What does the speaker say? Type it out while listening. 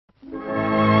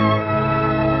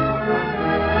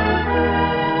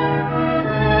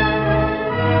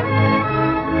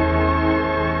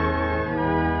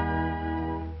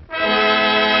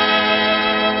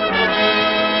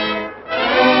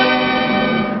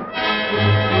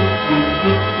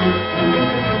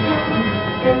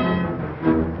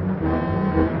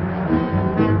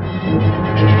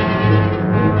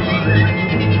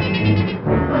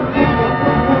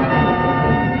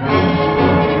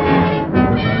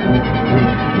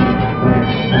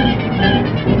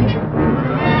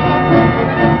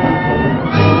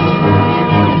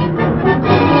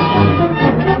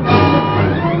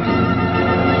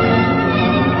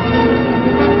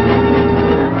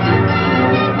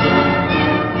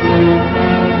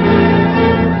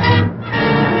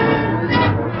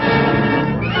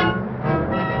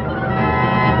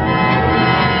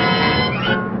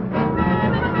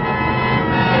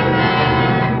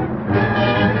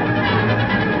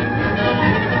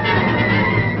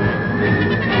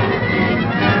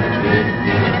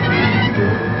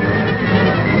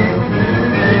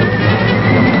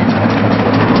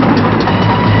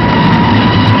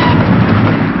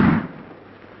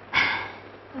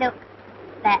Look,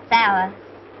 that's ours.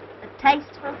 The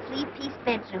tasteful three-piece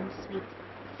bedroom suite.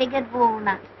 Figured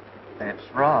walnut. That's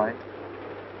right.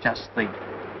 Just think,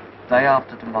 day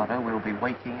after tomorrow we'll be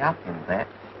waking up in that.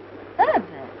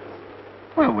 Herbert.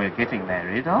 Well, we're getting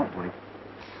married, aren't we?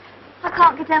 I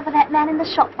can't get over that man in the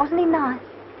shop. Wasn't he nice?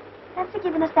 Fancy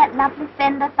giving us that lovely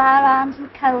Fender firearms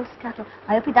and coal scuttle.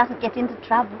 I hope he doesn't get into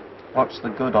trouble. What's the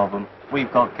good of them?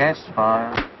 We've got gas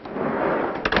fires.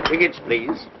 Tickets,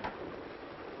 please.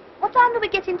 What time do we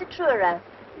get into Truro?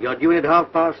 You're due in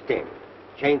at 10:30.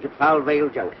 Change at Foul Vale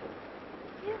Junction.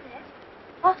 You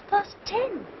there?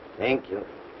 10:30. Thank you.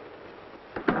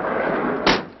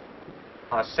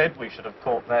 I said we should have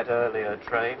caught that earlier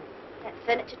train. That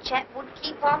furniture chap would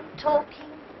keep on talking.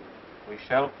 We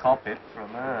shall cop it from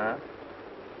her.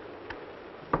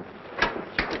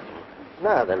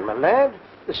 Now then, my lad,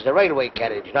 this is a railway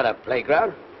carriage, not a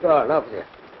playground. Go on, off with you.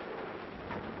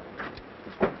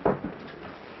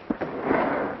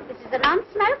 This is a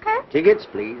non-smoker. Tickets,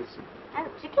 please. Oh,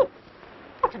 tickets.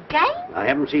 What a game. I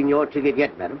haven't seen your ticket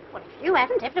yet, madam. Well, if you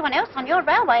haven't, everyone else on your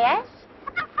railway has.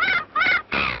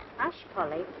 Hush,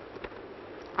 Polly.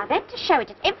 I've had to show it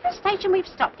at every station we've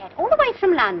stopped at, all the way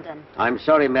from London. I'm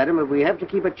sorry, madam, but we have to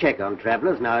keep a check on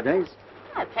travellers nowadays.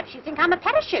 Oh, perhaps you think I'm a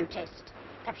parachutist.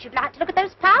 Perhaps you'd like to look at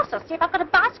those parcels, see if I've got a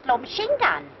bicycle or machine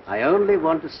gun. I only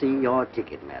want to see your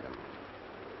ticket, madam.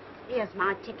 Here's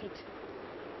my ticket.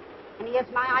 And here's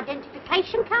my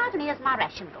identification card, and here's my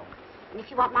ration book. And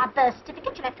if you want my birth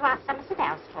certificate, you'll have to ask Somerset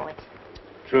House for it.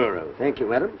 Truro. Thank you,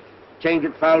 madam. Change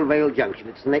at Foul Vale Junction.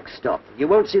 It's the next stop. You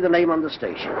won't see the name on the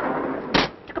station.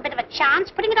 Took a bit of a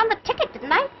chance putting it on the ticket, didn't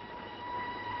they?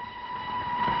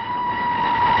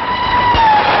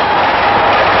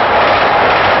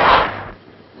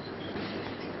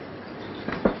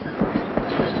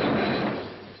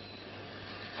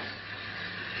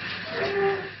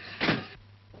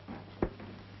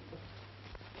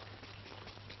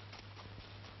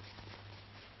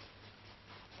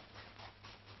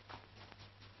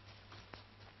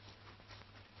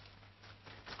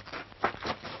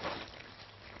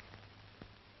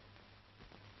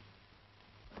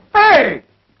 Hey!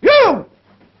 You!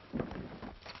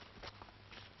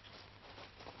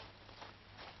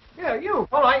 Yeah, you.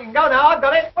 All right, you can go now. I've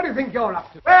got it. What do you think you're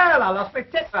up to? Well, I lost my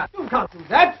tip. You can't do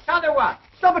that. Can't do what?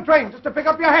 Stop a train just to pick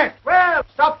up your hat. Well,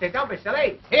 stopped it. Don't be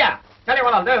silly. Here, tell you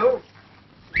what I'll do.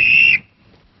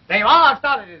 There you are. I've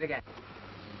started it again.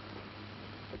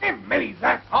 Give me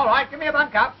that. All right, give me a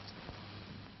bunk up.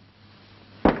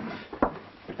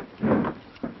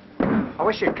 I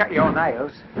wish you'd cut your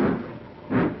nails.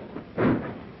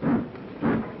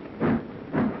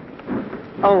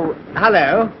 Oh,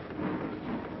 hello.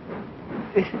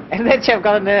 And that chap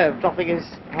got a nerve dropping his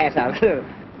hat out.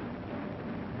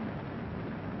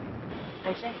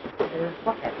 I say,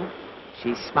 what happened?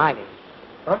 She's smiling.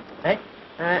 Huh? Eh?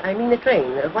 I mean the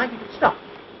train. Why did it stop?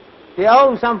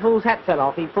 Some fool's hat fell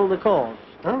off. He pulled the cord.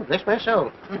 Oh, bless my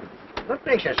soul. Good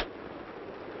gracious.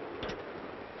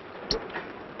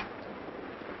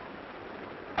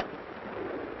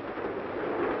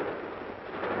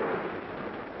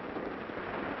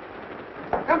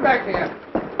 Come back here.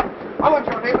 I want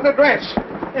your name and address.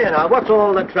 Here now, what's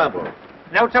all the trouble?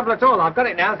 No trouble at all. I've got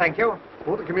it now, thank you.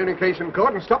 Pull the communication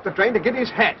cord and stop the train to get his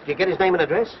hat. Did you get his name and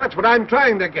address? That's what I'm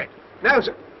trying to get. Now,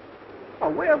 sir. Oh,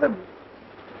 where the...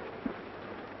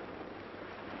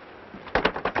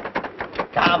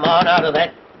 Come on, out of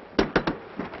that.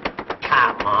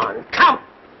 Come on, come!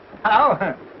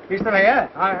 Hello. You still here?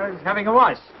 I was having a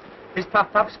wash. This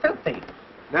puff-puff's filthy.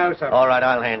 No, sir. All right,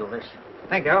 I'll handle this.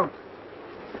 Thank you.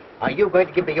 Are you going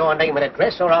to give me your name and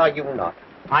address, or are you not?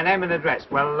 My name and address.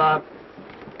 Well,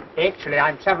 actually,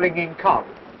 I'm travelling in Cog.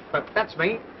 But that's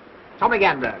me. Tommy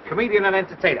Gander, comedian and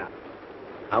entertainer.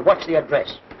 What's the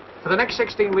address? For the next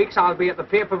 16 weeks, I'll be at the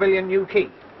Pier Pavilion, New Quay.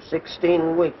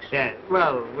 16 weeks. Yeah,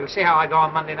 well, we'll see how I go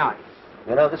on Monday night.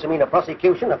 You know, this will mean a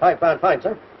prosecution, a £5 fine,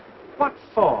 sir. What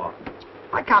for?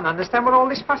 I can't understand what all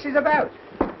this fuss is about.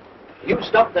 You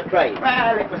stopped the train.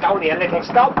 Well, it was only a little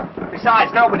stop.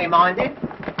 Besides, nobody minded.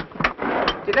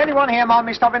 Did anyone here mind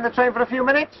me stopping the train for a few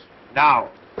minutes? No.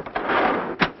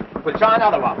 We'll try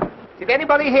another one. Did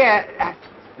anybody here...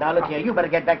 Now, look here, you better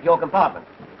get back to your compartment.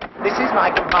 This is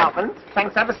my compartment.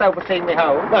 Thanks ever so for seeing me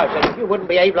home. No, sir, if you wouldn't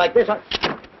behave like this,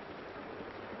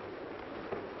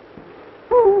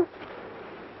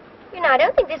 You know, I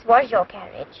don't think this was your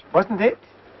carriage. Wasn't it?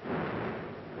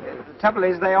 The trouble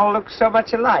is, they all look so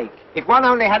much alike. If one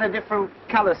only had a different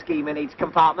colour scheme in each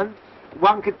compartment,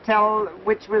 one could tell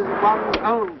which was one's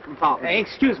own compartment.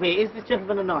 Excuse me, is this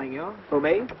gentleman annoying you? For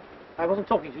me? I wasn't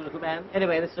talking to you, little man.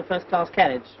 Anyway, this is a first-class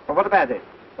carriage. Well, what about it?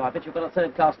 so I bet you've got a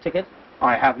third-class ticket.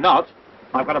 I have not.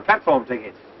 I've got a platform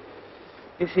ticket.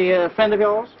 Is she a friend of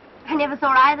yours? I never saw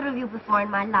either of you before in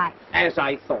my life. As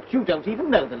I thought. You don't even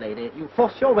know the lady. You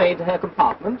force your way into her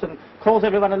compartment and cause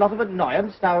everyone a lot of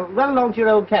annoyance. Now, run along to your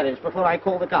own carriage before I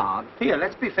call the guard. Here,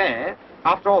 let's be fair.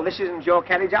 After all, this isn't your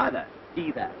carriage either.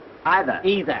 Either.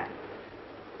 Either.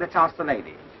 Let's ask the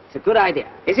lady. It's a good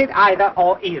idea. Is it either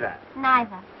or either?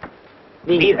 Neither.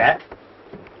 Neither.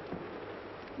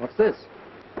 What's this?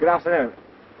 Good afternoon.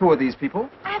 Who are these people?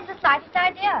 I haven't the slightest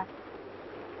idea.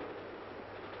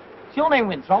 Is your name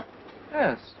Winthrop?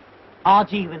 Yes.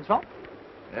 R.G. Winthrop?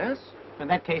 Yes? In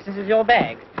that case, this is your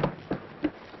bag.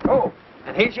 Oh,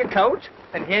 and here's your coat.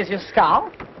 And here's your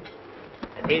scarf.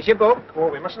 And here's your book.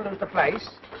 Oh, we mustn't lose the place.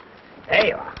 There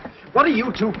you are. What are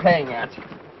you two playing at?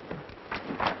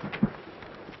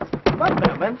 One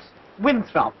moment.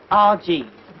 Winthrop, R.G.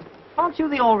 Aren't you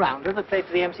the all-rounder that played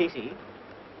for the MCC?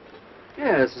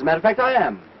 Yes, as a matter of fact, I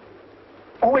am.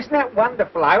 Oh, isn't that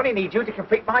wonderful? I only need you to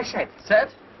complete my set. Set?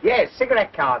 Yes,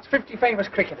 cigarette cards, 50 famous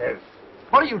cricketers.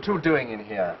 What are you two doing in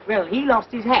here? Well, he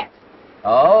lost his hat.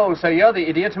 Oh, so you're the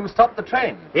idiot who stopped the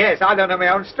train. Yes, I don't know my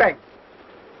own strength.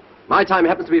 My time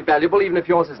happens to be valuable, even if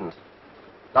yours isn't.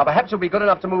 Now, perhaps you'll be good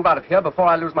enough to move out of here before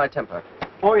I lose my temper.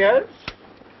 Oh, yes?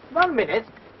 1 minute.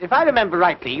 If I remember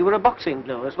rightly, you were a boxing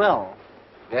glue as well.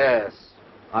 Yes,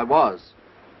 I was.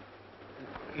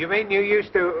 You mean you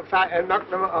used to knock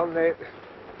them on the...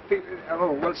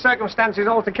 Oh, well, circumstances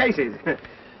alter cases.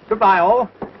 Goodbye,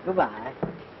 all. Goodbye.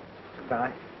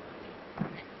 Goodbye.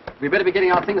 We'd better be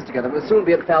getting our things together. We'll soon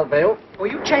be at Val Vale. Were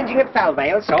you changing at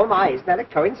Falvale? So am I. Isn't that a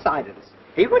coincidence?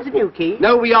 Have you got a new key?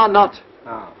 No, we are not.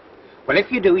 Oh. Well,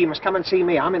 if you do, you must come and see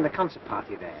me. I'm in the concert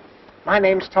party there. My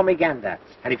name's Tommy Gander.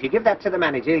 And if you give that to the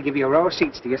manager, he'll give you a row of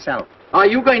seats to yourself. Are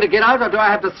you going to get out, or do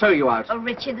I have to throw you out? Oh,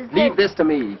 Richard, there's Leave this to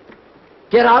me.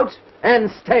 Get out and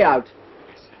stay out.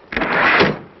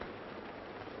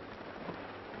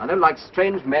 I don't like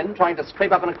strange men trying to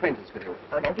scrape up an acquaintance with you.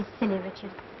 Oh, don't be silly, Richard.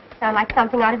 Sound like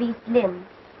something out of East Lynne.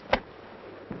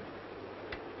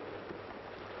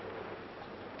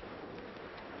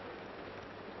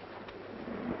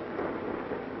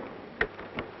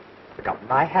 Forgotten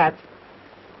my hat.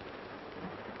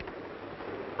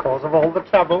 Cause of all the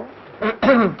trouble.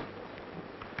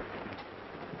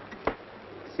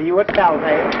 See you at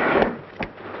Falvale.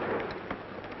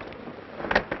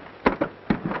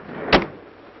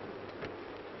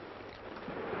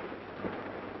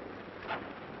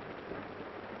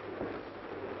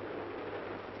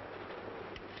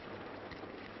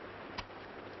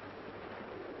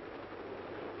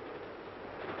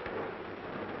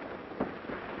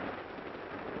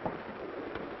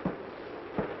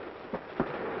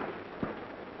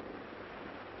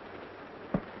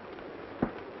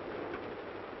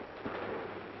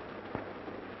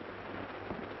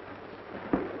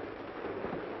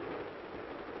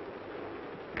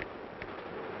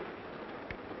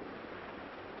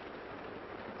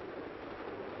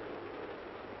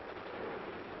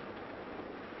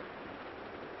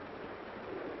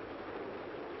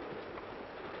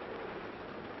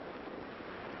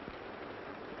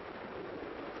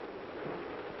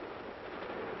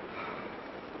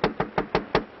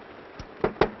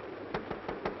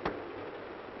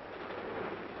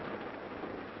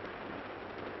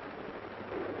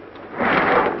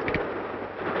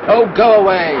 Oh, go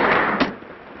away.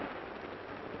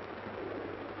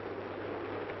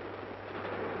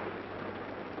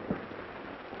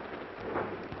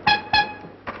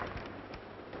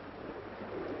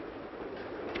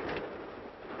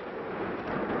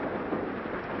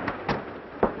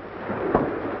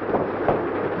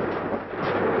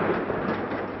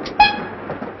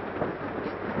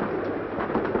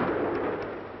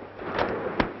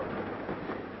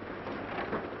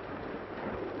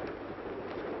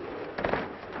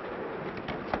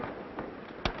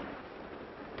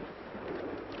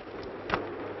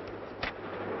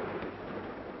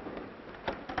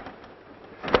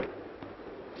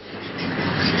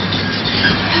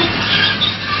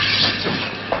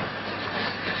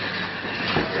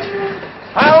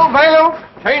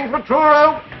 Change for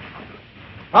Truro.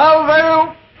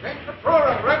 Falvale. Change for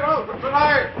Truro. Red road for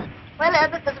tonight. Well,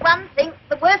 Herbert, there's one thing.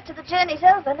 The worst of the journey's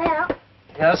over now.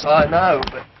 Yes, I know,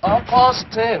 but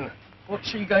 10:30. What's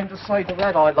she going to say to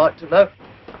that, I'd like to know?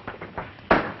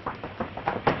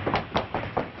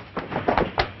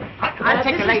 I'll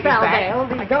take the ladies back.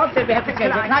 The guard said we have to go.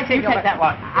 Can I take that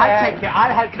one? I'll take you.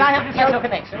 I'll help you. Can I have the social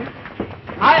connection?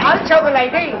 I'll show the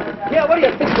lady. Yeah, what do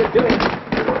you think you're doing?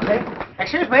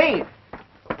 Excuse me.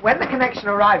 When the connection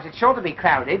arrives, it's sure to be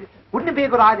crowded. Wouldn't it be a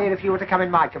good idea if you were to come in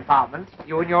my compartment,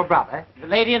 you and your brother? The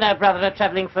lady and her brother are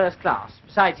travelling first class.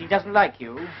 Besides, he doesn't like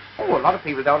you. Oh, a lot of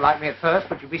people don't like me at first,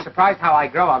 but you'd be surprised how I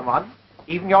grow on one.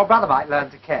 Even your brother might learn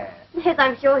to care. Yes,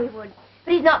 I'm sure he would.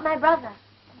 But he's not my brother.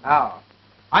 Oh,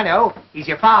 I know. He's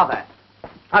your father.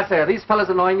 I say, are these fellas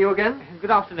annoying you again?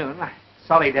 Good afternoon.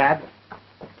 Sorry, Dad.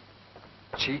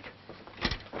 Cheek.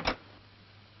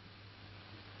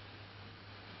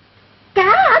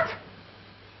 Guard!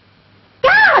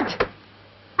 Guard!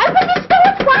 Open this door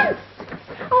at once!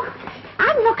 Oh,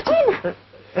 I'm locked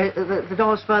in. The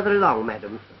door's further along,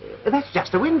 madam. That's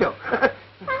just a window.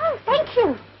 Oh, thank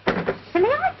you. Silly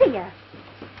idea.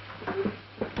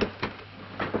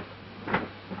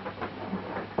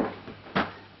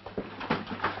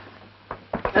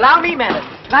 Allow me, madam.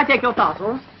 Can I take your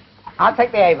parcels? I'll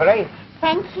take the Avery.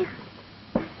 Thank you.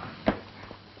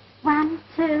 1,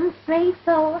 2, 3,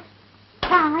 4,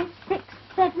 5, 6,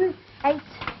 7, 8.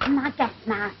 My gas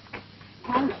mask.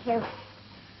 Thank you.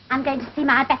 I'm going to see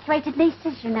my evacuated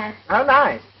nieces, you know. Oh,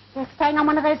 nice. They're staying on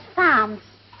one of those farms.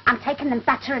 I'm taking them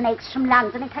butter and eggs from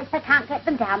London in case they can't get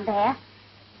them down there.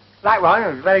 Like one,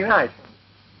 it was very nice.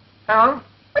 Hang on.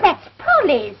 Well, that's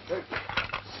Polly's.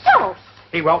 Sauce.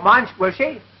 He won't mind, will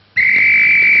she?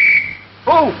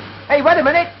 Oh, hey, wait a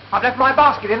minute. I've left my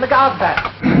basket in the guard van.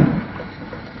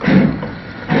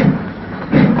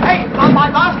 Hey,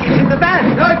 my basket's in the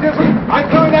van. No, it isn't. I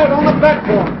threw it out on the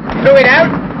platform. Threw it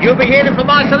out? You'll be hearing from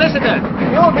my solicitor.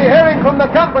 You'll be hearing from the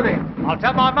company. I'll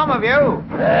tell my mum of you.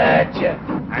 Gotcha.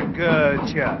 And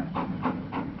gotcha.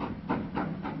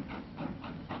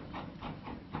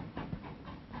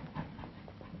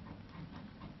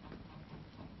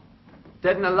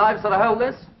 Dead and alive sort of hold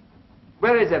this?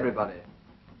 Where is everybody?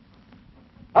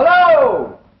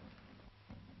 Hello?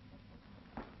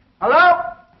 Hello?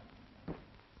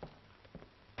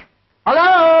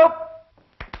 Hello?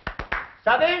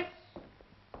 Sonny?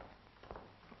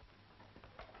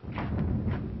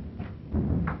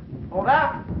 Hold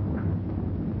up.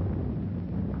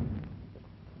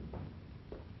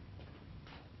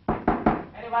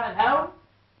 Anyone at home?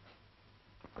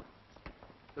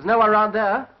 There's no one around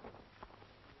there.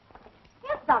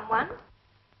 Here's someone.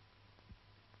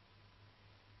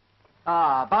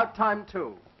 Ah, about time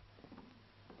too.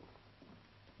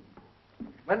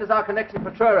 When does our connection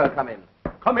for Truro come in?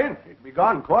 Come in. It'd be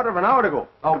gone quarter of an hour ago.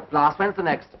 Oh, blast, when's the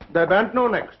next? There ain't no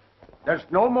next. There's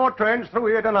no more trains through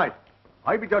here tonight.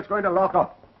 I be just going to lock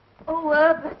up. Oh,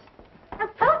 Herbert. Oh,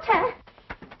 Porter.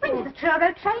 When does the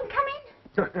Truro train come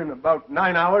in? In about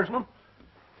 9 hours, ma'am.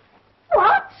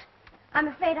 What? I'm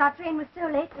afraid our train was so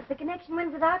late that the connection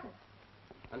went without us.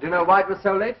 And do you know why it was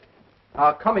so late?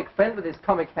 Our comic friend with his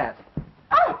comic hat.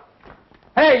 Oh,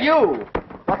 Hey, you!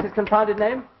 What's his confounded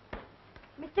name?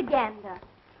 Mr. Gander.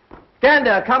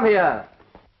 Gander, come here.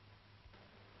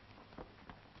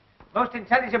 Most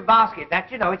intelligent basket,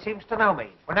 that, you know, it seems to know me.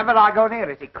 Whenever I go near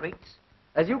it, it creaks.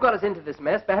 As you got us into this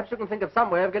mess, perhaps you can think of some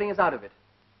way of getting us out of it.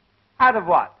 Out of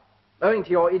what? Owing to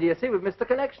your idiocy, we've missed the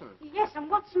connection. yes, and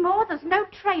what's more, there's no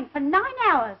train for 9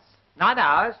 hours. 9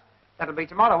 hours? That'll be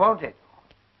tomorrow, won't it?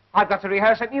 I've got to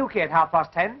rehearse at Newquay at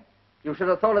 10:30. You should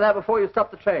have thought of that before you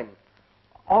stopped the train.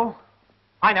 Oh,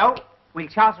 I know. We'll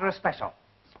charter a special.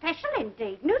 Special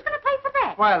indeed. And who's going to pay for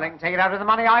that? Well, they can take it out of the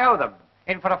money I owe them.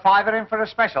 In for a fiver, in for a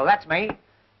special. That's me.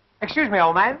 Excuse me,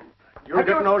 old man. You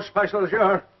get no specials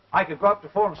here. I could go up to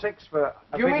 4 and 6 for a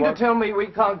Do you big mean one. to tell me we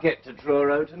can't get to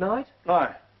Truro tonight?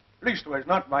 Aye. Leastways,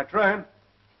 not my train.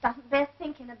 Doesn't bear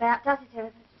thinking about, does it,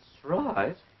 Herbert? That's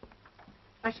right.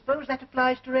 I suppose that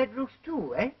applies to Red Roof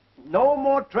too, eh? No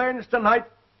more trains tonight.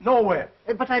 Nowhere.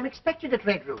 But I'm expected at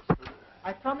Red Roof.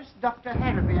 I promised Dr.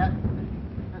 Harrowby.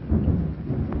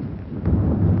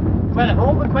 Well, of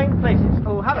all the quaint places.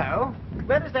 Oh, hello.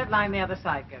 Where does that line the other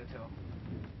side go to?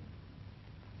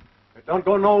 It don't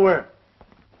go nowhere.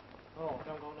 Oh,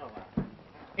 don't go nowhere.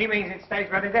 He means it stays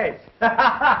where it is.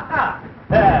 I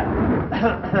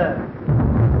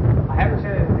haven't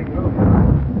said anything rude.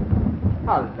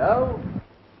 Hello?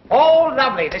 Oh,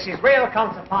 lovely. This is real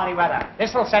concert party weather.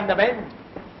 This'll send them in.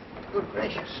 Good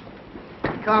gracious.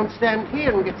 You can't stand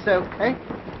here and get soaked, eh?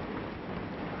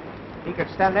 He could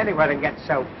stand anywhere and get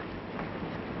soaked.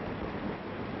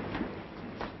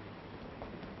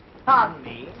 Pardon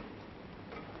me.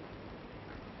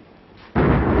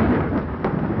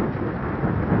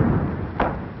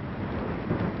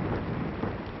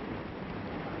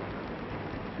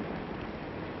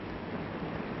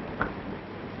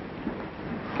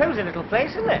 Cozy little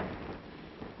place, isn't it?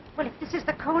 Well, if this is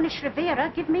the Cornish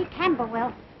Riviera, give me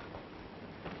Camberwell.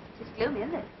 It's gloomy,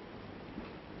 isn't it?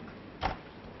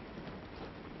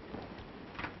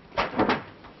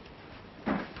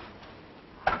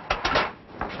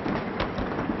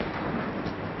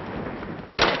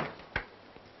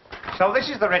 so this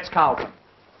is the Ritz-Carlton.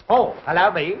 Oh,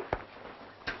 allow me.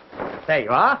 There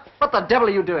you are. What the devil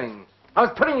are you doing? I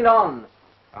was putting it on.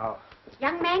 Oh.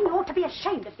 Young man, you ought to be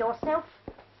ashamed of yourself.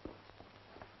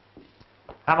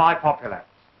 Am I popular?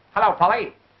 Hello,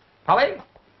 Polly. Polly?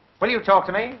 Will you talk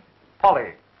to me?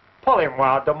 Polly.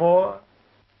 Polly-moi d'amour.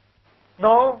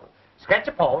 No? Sketch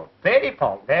a Paul. Very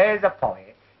Paul. There's a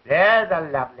Polly. There's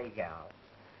a lovely girl.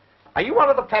 Are you one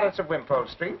of the parrots of Wimpole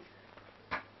Street?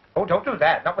 Oh, don't do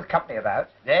that. Not with company about.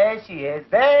 There she is.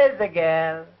 There's the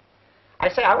girl. I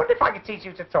say, I wonder if I could teach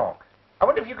you to talk. I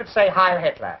wonder if you could say Heil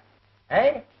Hitler.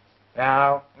 Eh?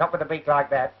 No, not with a beak like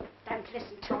that. Don't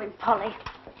listen to him, Polly.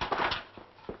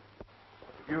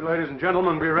 You ladies and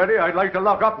gentlemen be ready. I'd like to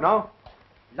lock up now.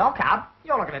 Lock up?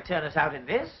 You're not going to turn us out in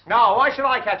this. No, why should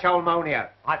I catch old pneumonia?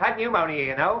 I've had pneumonia,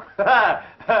 you know.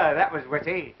 That was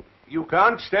witty. You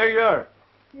can't stay here.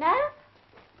 No?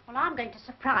 Well, I'm going to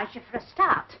surprise you for a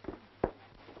start.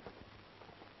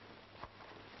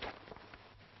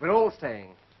 We're all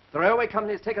staying. The railway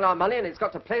company's taken our money and it's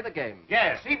got to play the game.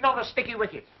 Yes, even on the sticky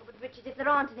wicket. But, Richard, if there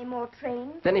aren't any more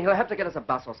trains... Then he'll have to get us a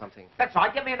bus or something. That's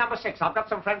right, get me a number 6. I've got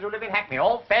some friends who live in Hackney.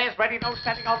 All fares ready, no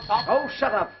standing on top. Oh,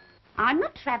 shut up. I'm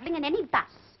not travelling in any bus.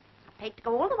 I paid to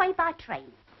go all the way by train.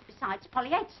 Besides, Polly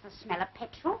hates the smell of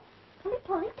petrol.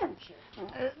 Polly, don't you?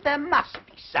 There must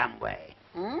be some way.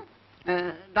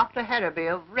 Dr.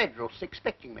 Harraby of Redruth's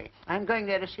expecting me. I'm going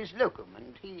there as his locum,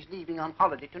 and he's leaving on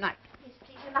holiday tonight. Yes,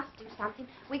 please, we must do something.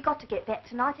 We've got to get back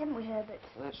tonight, haven't we, Herbert?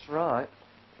 That's right.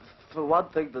 For one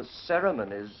thing, the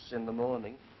ceremony's in the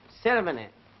morning. Ceremony?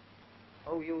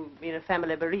 Oh, you mean a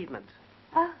family bereavement?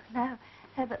 Oh, no.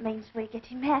 Herbert means we're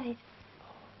getting married.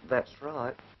 That's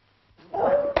right.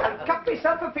 Oh, I've cut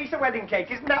myself a piece of wedding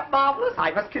cake. Isn't that marvellous? I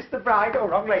must kiss the bride. Oh,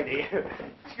 wrong lady.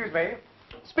 Excuse me.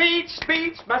 Speech.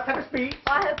 Must have a speech.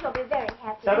 I hope you'll be very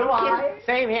happy. So do I.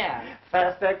 Same here.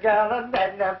 First a girl and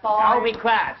then a boy. I'll be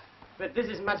quiet. But this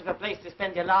isn't much of a place to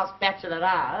spend your last bachelor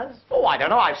hours. Oh, I don't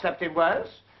know. I've slept in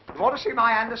worse. You want to see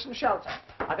my Anderson shelter?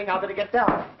 I think I'll better get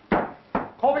down.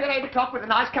 Call me at 8 o'clock with a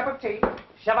nice cup of tea.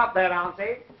 Shut up there,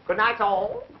 Auntie. Good night,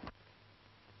 all.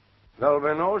 There'll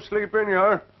be no sleep in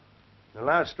here. The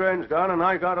last train's gone and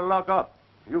I gotta lock up.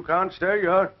 You can't stay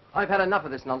here. I've had enough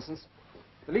of this nonsense.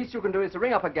 The least you can do is to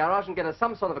ring up a garage and get us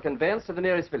some sort of a conveyance to the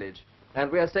nearest village.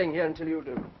 And we're staying here until you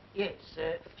do. Yes,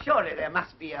 surely there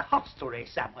must be a hostelry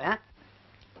somewhere.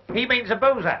 He means a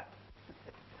boozer.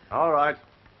 All right.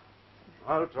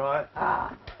 I'll try.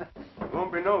 It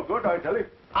won't be no good, I tell you.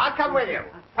 I'll come with you.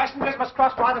 Passengers must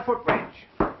cross by the footbridge.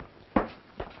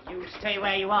 You stay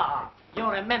where you are.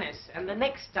 You're a menace, and the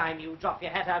next time you drop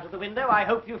your hat out of the window, I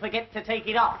hope you forget to take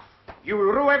it off. You will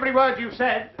rue every word you've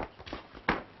said.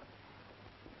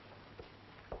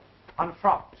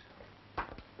 Unfrocked.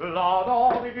 La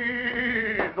da dee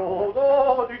dee, la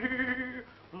da dee dee,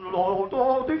 la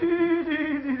da dee dee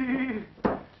dee dee.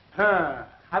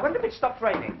 I wonder if it stopped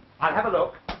raining. I'll have a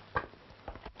look.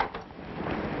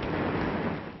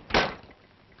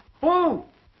 Oh!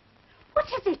 What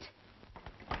is it?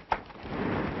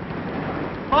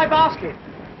 My basket.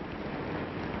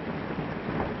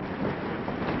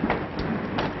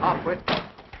 Half-wit.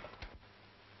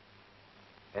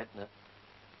 Edna,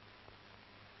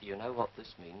 you know what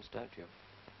this means, don't you?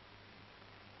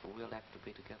 We'll have to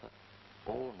be together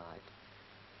all night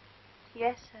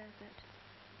Yes, Herbert.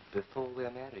 before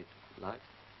we're married, like.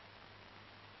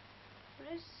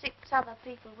 There is 6 other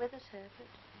people with us, Herbert.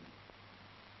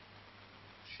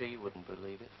 She wouldn't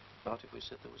believe it, not if we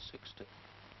said there was 60.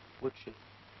 Would she?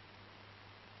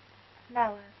 No,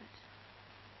 Herbert.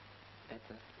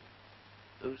 Edna,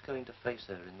 who's going to face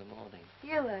her in the morning?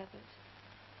 You, Herbert.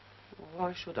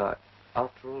 Why should I?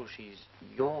 After all, she's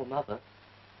your mother.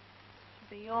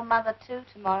 She'll be your mother, too,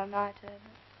 tomorrow night, Herbert.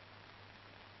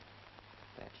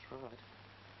 That's right.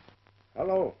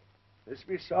 Hello. This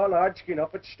is Saul Hodgkin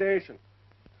up at station.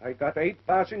 I got 8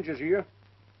 passengers here.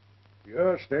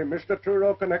 Yes, they missed the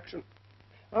Truro connection.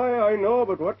 I know,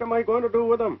 but what am I going to do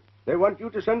with them? They want you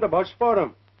to send a bus for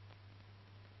them.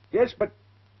 Yes, but...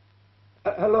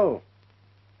 hello.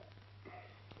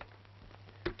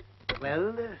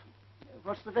 Well,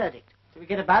 what's the verdict? Do we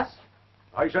get a bus?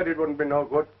 I said it wouldn't be no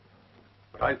good.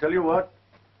 But I'll tell you what.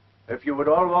 If you would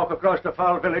all walk across the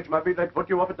foul village, maybe they'd put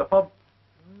you up at the pub.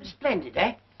 Splendid,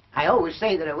 eh? I always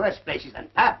say there are worse places than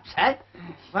pubs, eh?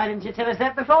 Why didn't you tell us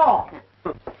that before?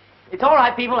 It's all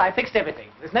right, people. I fixed everything.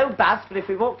 There's no bus, but if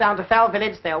we walk down to Foul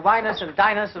Village, they'll wine us and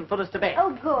dine us and put us to bed.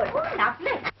 Oh, good. Oh,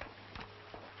 lovely.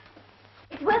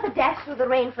 It's worth a dash through the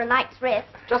rain for a night's rest.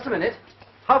 Just a minute.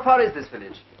 How far is this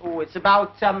village? Oh, it's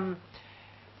about,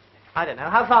 I don't know.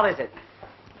 How far is it?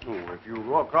 Oh, if you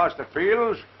go across the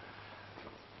fields,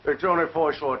 It's only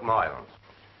 4 short miles.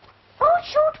 4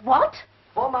 short what?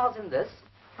 4 miles in this.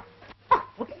 I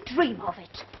wouldn't dream of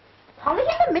it. Polly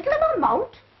in the middle of a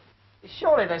moat?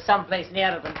 Surely there's some place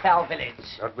nearer than Fell Village.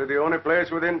 That'll be the only place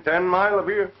within 10 miles of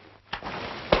here.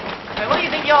 Hey, what do you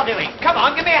think you're doing? Come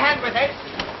on, give me a hand with it.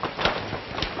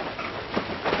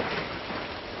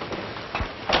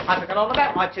 I forgot all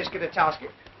about my tisket at Askey.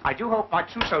 I do hope my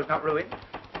trousseau's not ruined.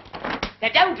 Now,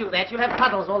 don't do that. You'll have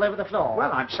puddles all over the floor.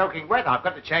 Well, I'm soaking wet. I've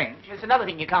got to change. There's another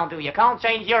thing you can't do. You can't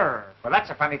change your... Well, that's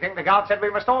a funny thing. The guard said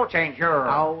we must all change your...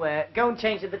 Oh, go and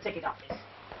change at the ticket office.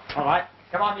 All right.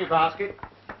 Come on, you basket.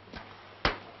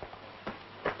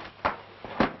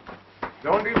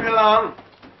 Don't leave me alone.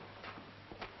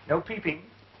 No peeping.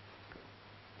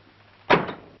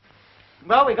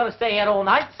 Well, we've got to stay here all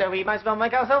night, so we might as well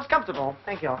make ourselves comfortable.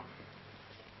 Thank you.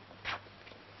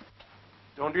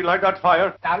 Don't you like that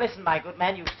fire? Now, listen, my good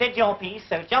man. You've said your piece,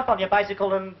 so jump on your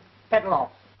bicycle and pedal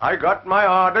off. I got my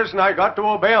orders and I got to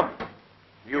obey 'em.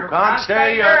 You can't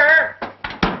stay here.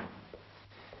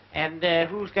 And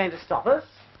who's going to stop us?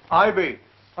 I be.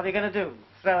 What are you going to do?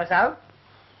 Throw us out?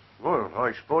 Well,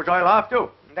 I suppose I'll have to.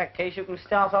 In that case, you can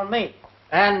start on me.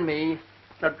 And me.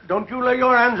 Don't you lay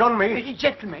your hands on me.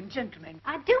 Gentlemen.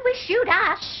 I do wish you'd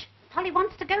ash. Polly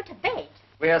wants to go to bed.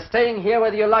 We are staying here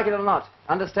whether you like it or not.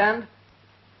 Understand?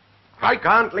 I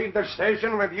can't leave the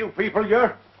station with you people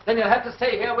here. Then you'll have to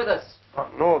stay here with us. Oh,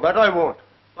 no, that I won't.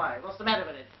 Why, what's the matter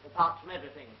with it, apart from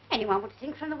everything? Anyone would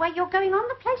think from the way you're going on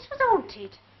the place was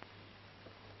haunted.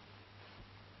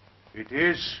 It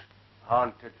is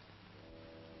haunted.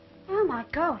 Oh, my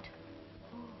God.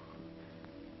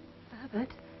 Herbert.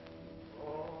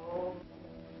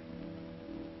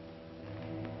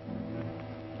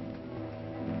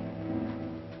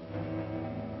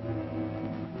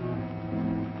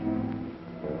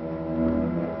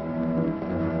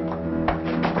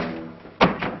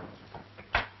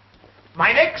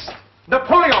 My next,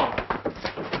 Napoleon.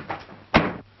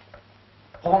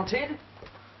 Haunted?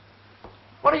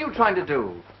 What are you trying to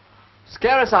do?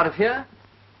 Scare us out of here?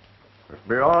 It's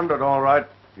beyond it, all right.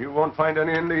 You won't find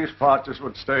any in these parts that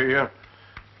would stay here.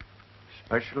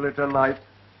 Especially tonight.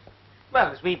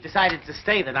 Well, as we've decided to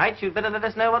stay the night, you'd better let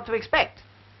us know what to expect.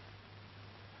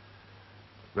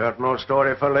 There's no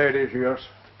story for ladies, yours.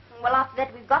 Well, after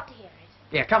that, we've got to hear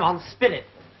it. Yeah, come on, spin it.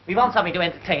 We want something to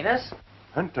entertain us.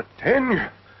 Entertain you?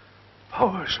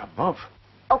 Powers above.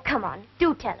 Oh, come on.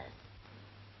 Do tell us.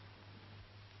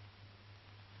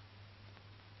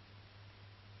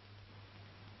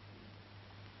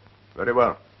 Very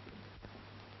well.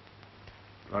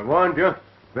 I warned you.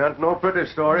 There ain't no pretty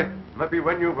story. Maybe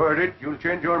when you've heard it, you'll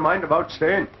change your mind about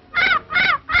staying.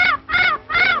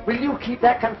 Will you keep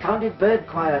that confounded bird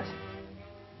quiet?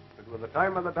 It was the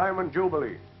time of the Diamond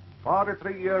Jubilee.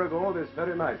 43 years ago this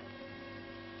very night.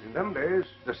 In them days,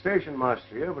 the station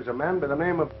master here was a man by the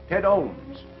name of Ted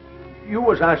Holmes. You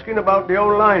was asking about the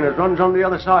old line that runs on the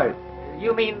other side.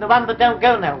 You mean the one that don't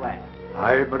go nowhere?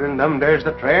 Aye, but in them days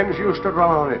the trains used to run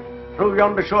on it, through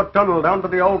yonder short tunnel down to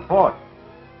the old port.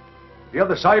 The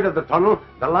other side of the tunnel,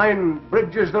 the line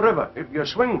bridges the river. If you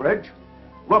swing bridge,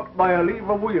 worked by a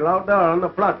lever wheel out there on the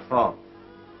platform.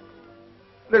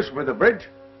 This was the bridge.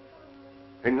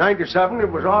 In '97,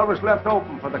 it was always left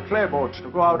open for the clay boats to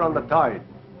go out on the tide,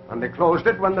 and they closed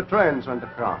it when the trains went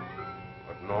across.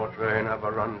 But no train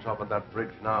ever runs over that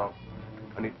bridge now,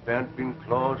 and it ain't been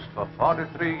closed for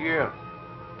 43 years.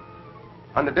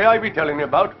 On the day I be telling you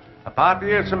about, a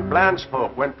party of St. Blanche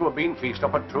folk went to a bean feast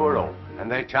up at Truro, and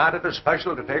they chartered a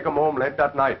special to take 'em home late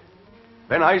that night.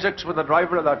 Ben Isaacs was the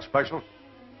driver of that special,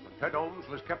 but Ted Holmes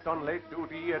was kept on late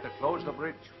duty here to close the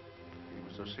bridge. He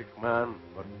was a sick man,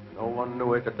 but no one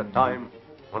knew it at the time.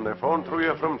 When they phoned through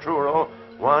here from Truro,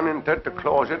 wanting Ted to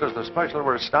close it as the special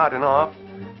were starting off,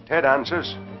 Ted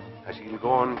answers as he'll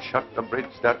go and shut the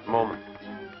bridge that moment.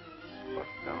 But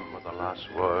them were the last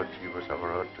words he was ever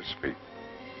heard to speak.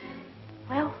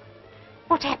 Well,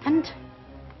 what happened?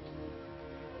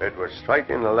 It was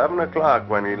striking 11 o'clock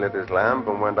when he lit his lamp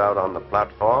and went out on the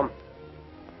platform.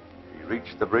 He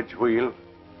reached the bridge wheel,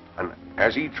 and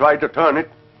as he tried to turn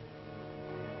it,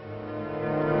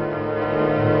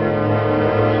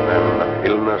 then the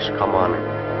illness come on him.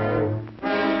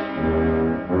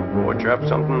 Poor chap,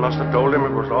 something must have told him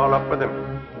it was all up with him.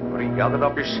 But he gathered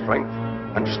up his strength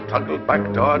and struggled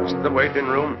back towards the waiting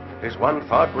room. His one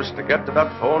thought was to get to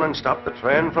that phone and stop the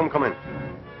train from coming.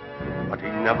 But he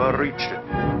never reached it.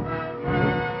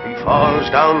 He falls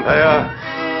down there,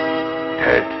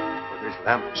 dead, with his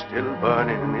lamp still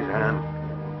burning in his hand.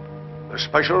 The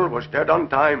special was dead on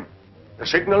time. The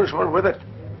signals were with it,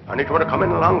 and it would have come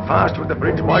in along fast with the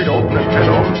bridge wide open and Ted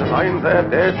Holmes lying there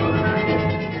dead.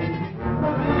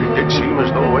 It did seem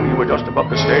as though when he were just above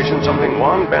the station, something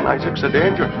warned Ben Isaacs of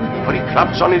danger. But he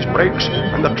claps on his brakes,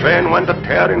 and the train went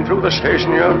a-tearing through the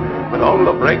station here, with all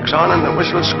the brakes on and the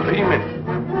whistle screaming.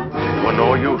 It were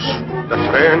no use. The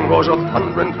train goes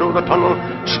a-thundering through the tunnel,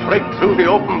 straight through the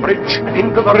open bridge, and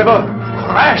into the river.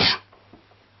 Crash!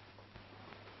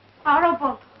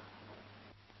 Horrible.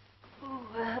 Oh,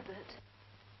 Herbert.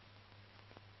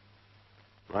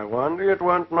 I wonder it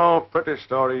weren't no pretty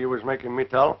story you was making me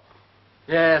tell.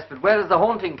 Yes, but where does the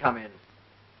haunting come in?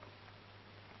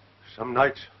 Some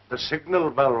nights the signal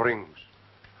bell rings,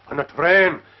 and a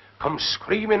train comes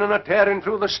screaming and a-tearing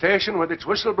through the station with its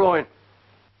whistle blowing.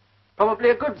 Probably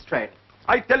a goods train.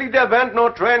 I tell you, there ain't no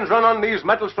trains run on these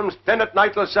metals from 10 at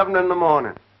night till 7 in the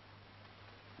morning.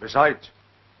 Besides,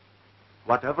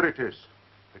 whatever it is,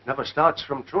 it never starts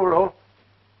from Truro,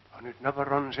 and it never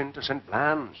runs into St.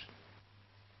 Blan's.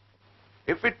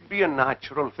 If it be a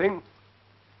natural thing,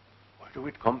 where do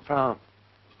it come from?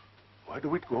 Where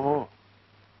do it go?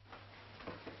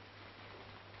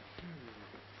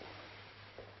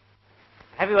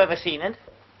 Have you ever seen it?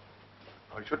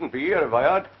 I shouldn't be here if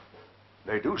I had.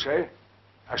 They do say,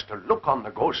 as to look on the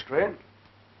ghost train,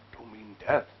 to mean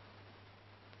death.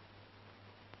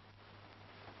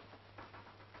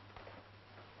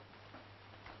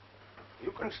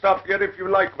 You can stop here if you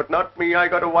like, but not me. I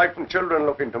got a wife and children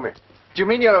looking to me. Do you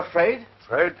mean you're afraid?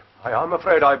 Afraid? I am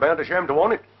afraid. I ain't ashamed to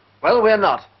own it. Well, we're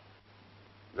not.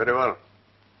 Very well.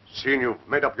 Seeing you've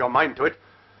made up your mind to it.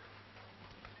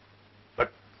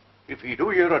 But if he do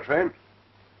hear a train,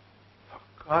 for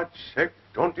God's sake,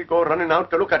 don't he go running out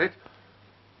to look at it?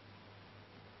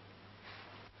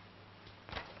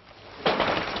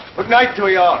 Good night to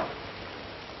you all.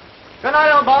 Good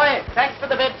night, old boy. Thanks for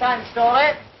the bedtime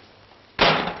story.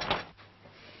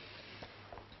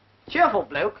 Cheerful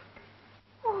bloke.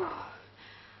 Oh,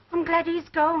 I'm glad he's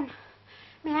gone.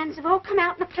 My hands have all come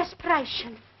out in a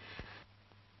perspiration.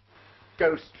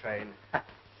 Ghost train.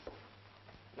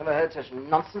 Never heard such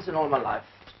nonsense in all my life.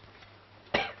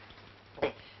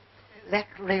 That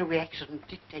railway accident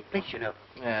did take place, you know.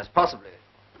 Yes, possibly.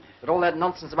 But all that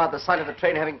nonsense about the side of the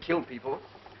train having killed people.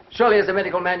 Surely as a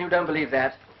medical man you don't believe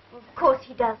that. Of course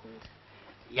he doesn't.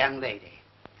 Young lady,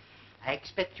 I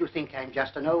expect you think I'm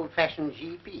just an old-fashioned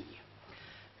GP.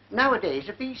 Nowadays,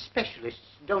 if these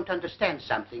specialists don't understand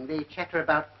something, they chatter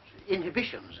about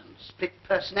inhibitions and split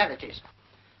personalities.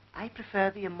 I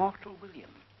prefer the immortal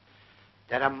William.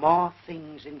 There are more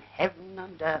things in heaven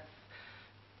and earth.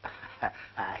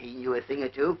 He knew a thing or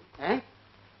two, eh?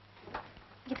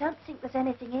 You don't think there's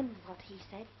anything in what he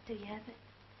said, do you, Herbert?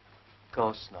 Of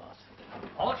course not.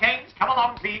 All change, come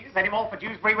along, please. Any more for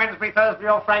Dewsbury, Wednesbury,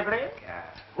 Thursbury, or Freybury?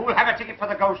 Who'll have a ticket for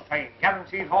the ghost train?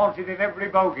 Guaranteed haunted in every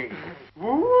bogie.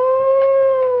 Woo!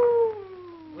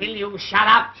 Will you shut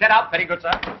up? Shut up. Very good,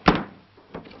 sir.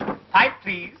 Pipe,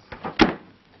 please.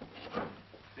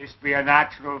 This be a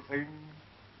natural thing.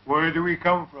 Where do we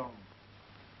come from?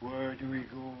 Where do we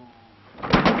go?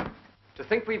 To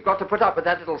think we've got to put up with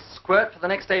that little squirt for the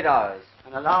next 8 hours.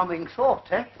 An alarming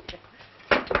thought, eh?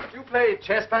 Do you play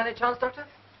chess by any chance, Doctor?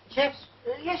 Chess?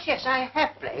 Yes, I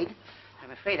have played.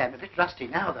 I'm afraid I'm a bit rusty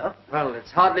now, though. Well,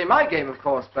 it's hardly my game, of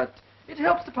course, but it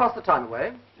helps to pass the time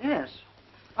away. Yes.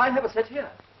 I have a set here.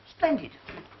 Splendid.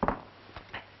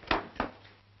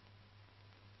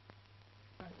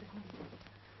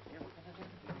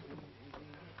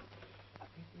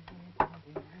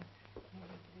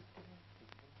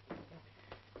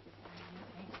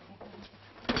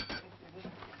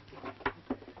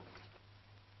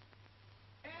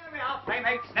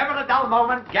 Playmates, never a dull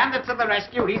moment. Gambit to the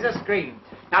rescue, he's a scream.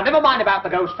 Now, never mind about the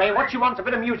ghost train. What you want is a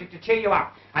bit of music to cheer you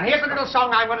up. And here's a little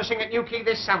song I'm going to sing at New Key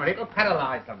this summer. It'll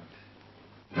paralyze them.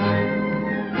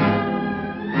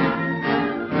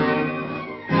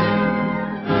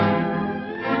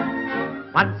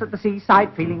 Once at the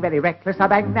seaside, feeling very reckless, I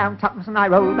banged down tuppence and I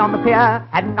rode on the pier.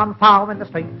 Hadn't gone far when the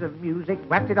strains of music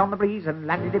wafted on the breeze and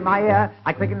landed in my ear.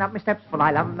 I quickened up my steps, for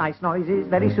I love nice noises.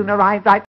 Very soon arrived right